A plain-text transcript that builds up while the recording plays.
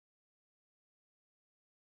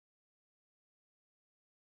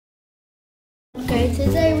Okay,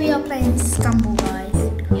 today we are playing Stumble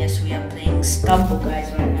Guys. Yes, we are playing Stumble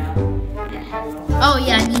Guys right now. Oh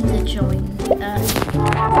yeah, I need to join. 3, 3,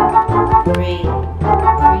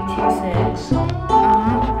 2, 6.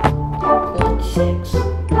 46.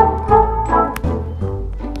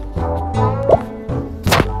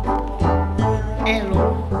 Hello.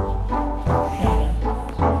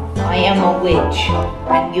 I am a witch,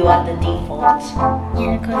 and you are the default.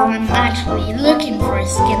 Yeah, because I'm actually looking for a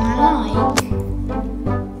skin I like.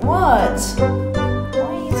 What? Why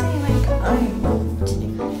are you saying like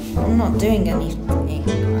I'm not doing anything?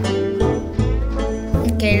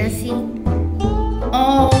 Okay, let's see.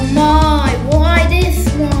 Oh my, why this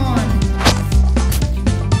one?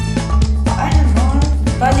 I don't know,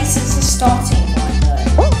 but this is the starting one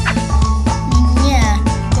though. Yeah,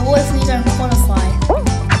 but what if we don't qualify?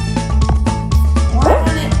 Why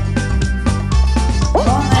won't it?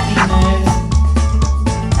 Won't let me move?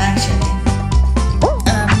 Actually,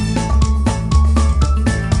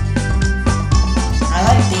 I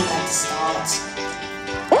like being at the start.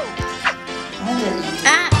 I didn't.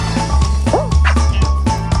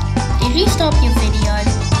 Did you stop your video?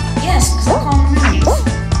 Yes, because I can't move.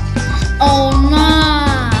 Oh no,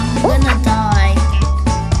 I'm gonna die.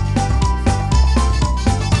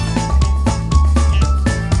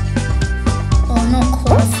 Oh, not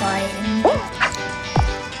qualifying.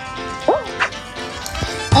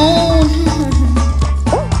 Oh no.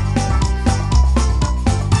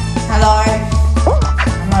 Hello,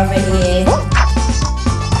 I'm over here.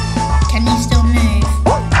 Can you still move?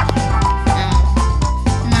 No.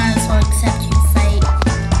 Might as well accept your fate.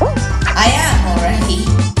 I am already.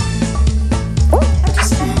 I'm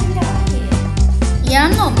just going down here. Yeah,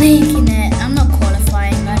 I'm not making it. I'm not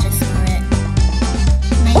qualifying. I just know it.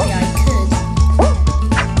 Maybe I could.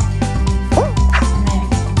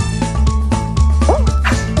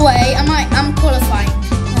 Wait, I'm qualifying.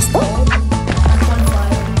 That's cool. I'm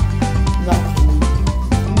qualifying. Lucky.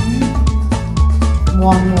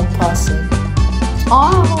 One more person.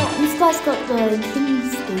 Oh, this guy's got the king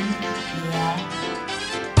skin. Yeah.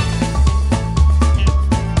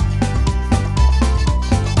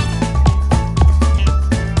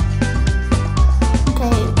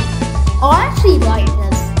 Okay. Oh, I actually like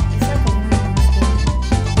this. It's like a random skin.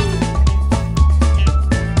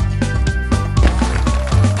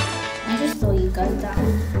 I just saw you go down.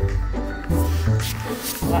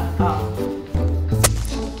 What? Oh.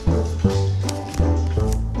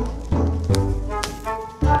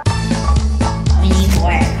 I mean,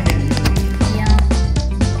 where? Yeah.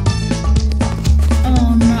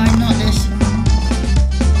 Oh no, not this one.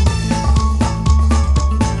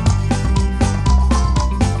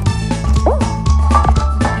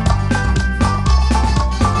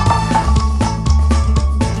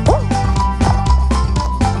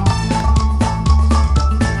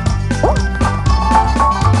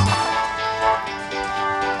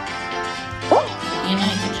 You know,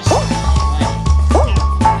 you can just fly away.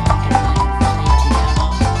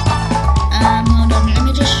 Hold on, let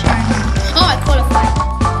me just try. Oh, I qualified.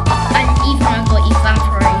 And even I got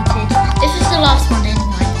evaporated. This is the last one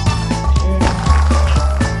anyway.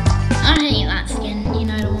 I hate that skin. You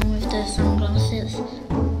know, the one with the sunglasses.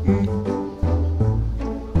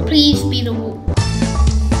 Please be the wall.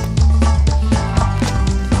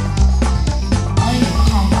 Oh, you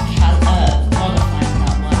can't qualify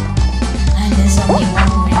that one. And there's only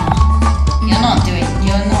one winner.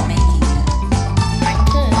 You're not making it. I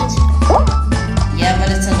could. Yeah,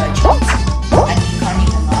 but it's a low chance. And you can't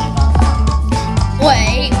even lie about that.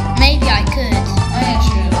 Wait, maybe I could. Oh yeah,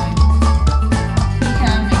 true. You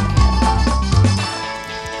can make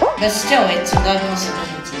it. But still, it's a low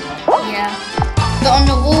possibility though. Yeah. But on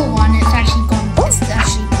the wall one, it's actually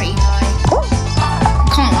pretty high.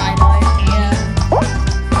 Can't lie though. Yeah.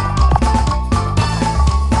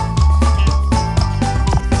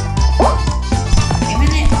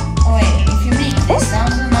 If you make this, that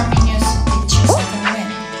doesn't mean it's your second win.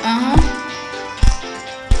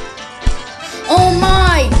 Oh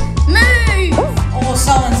my! Move! Or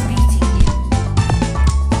someone's beating you.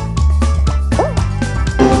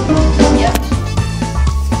 Yep.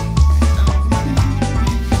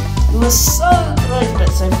 It was so close, but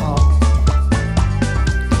so far.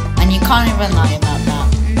 And you can't even lie about that.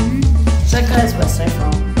 So close, but so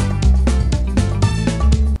far.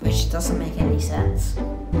 Which doesn't make any sense. I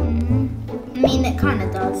mean, it kind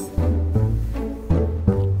of does.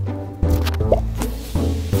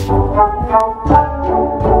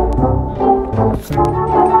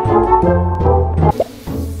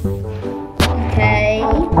 Okay. So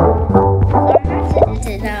I have to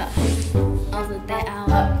edit that other bit out.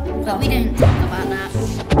 but we don't talk about that.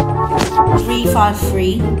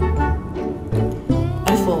 353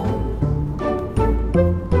 04.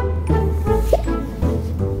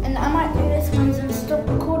 And I might do this once and stop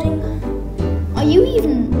recording. Are you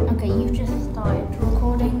even okay? You've just started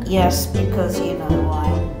recording. Yes, because you know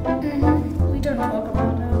why. We don't talk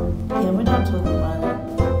about it. Yeah, we don't talk about it.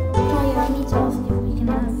 Oh yeah, we need to ask if we can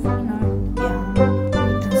have, Yeah,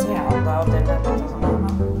 we can say out loud that that doesn't matter.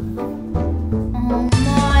 Oh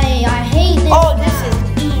my, I hate this. Oh, this is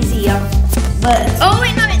easier, but Oh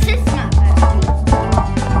wait, no, it's this map actually.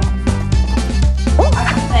 I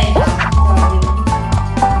can play that.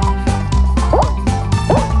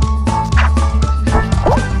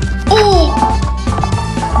 Oh,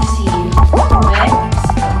 I see you. Where?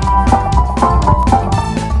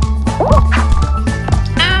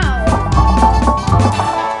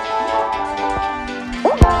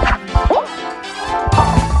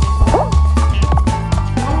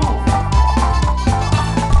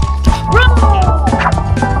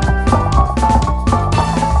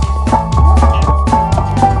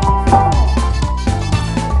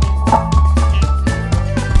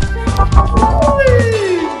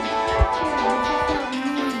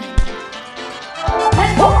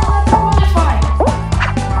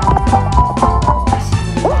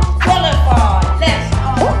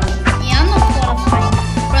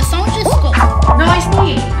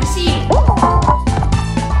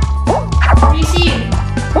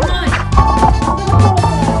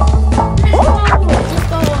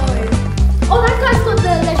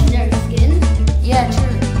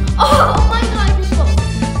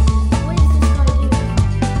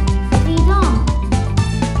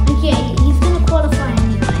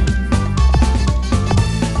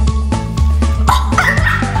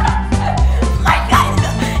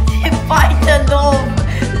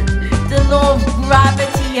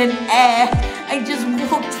 And air. I just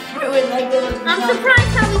walked through it like there was I'm nothing.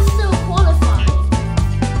 surprised how we still qualified.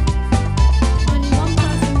 Only one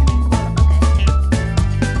person can qualify.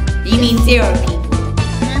 Okay. You mean 0 people?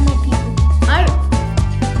 No more people.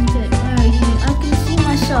 Okay, where are you? I can see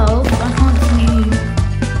myself. I can't see you.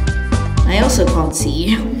 I also can't see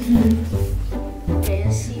you. Okay,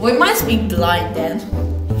 let's see. We must be blind then.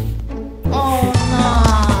 Oh no,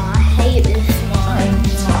 I hate this one.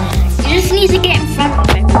 You just need to get in front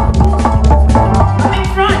of it. I'm in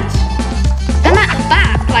front. I'm at the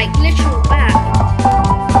back, like literal back.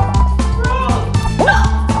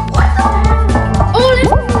 What the hell? Oh, let's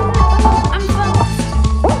go. I'm first.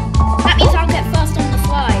 That means I'll get first on the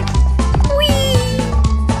slide. Whee!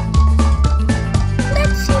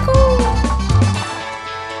 Let's go.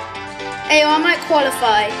 Hey, I might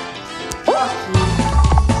qualify. Fuck you.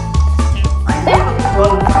 I never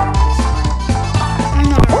qualified this one. I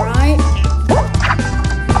know, right?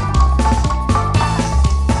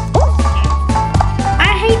 I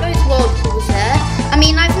hate those whirlpools there. I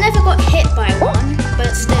mean, I've never got hit by one,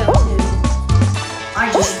 but still.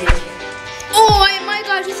 I just did. Oh, my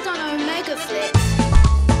God, just done Omega flips.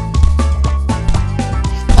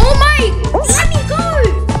 Oh my, let me go.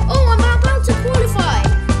 Oh, I'm about to qualify.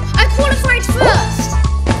 I qualified first.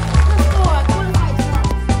 Let's go, I qualified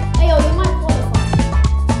first. Hey, yo, you might qualify.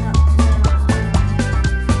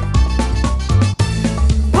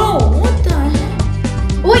 Oh, what the heck?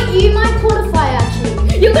 Wait, you might qualify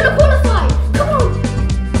actually. You're gonna qualify. Come on.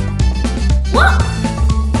 What?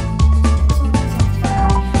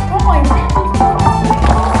 Oh, I never.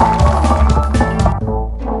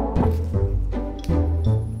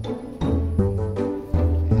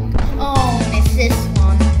 Oh, it's this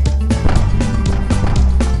one.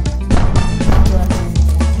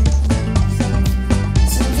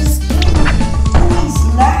 So this game always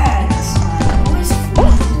lags, man. Always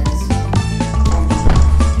freezes.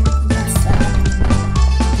 That's sad.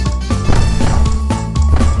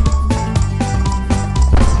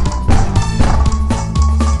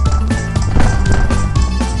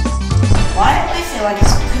 Why do I feel like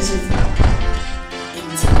it's because of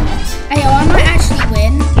internet? Hey, yo, I might actually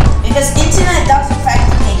win. Because internet does affect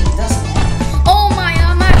the game, doesn't it? Oh my,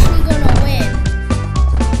 I'm actually gonna win.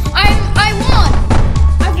 I won.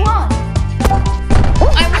 I won.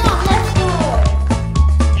 I won. Let's go.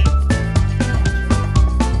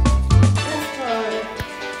 Let's go.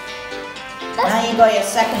 Now you got your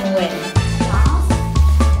second win.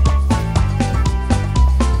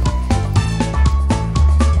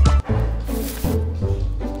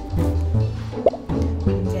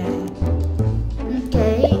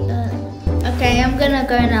 Okay, I'm gonna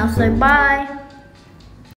go now, so bye.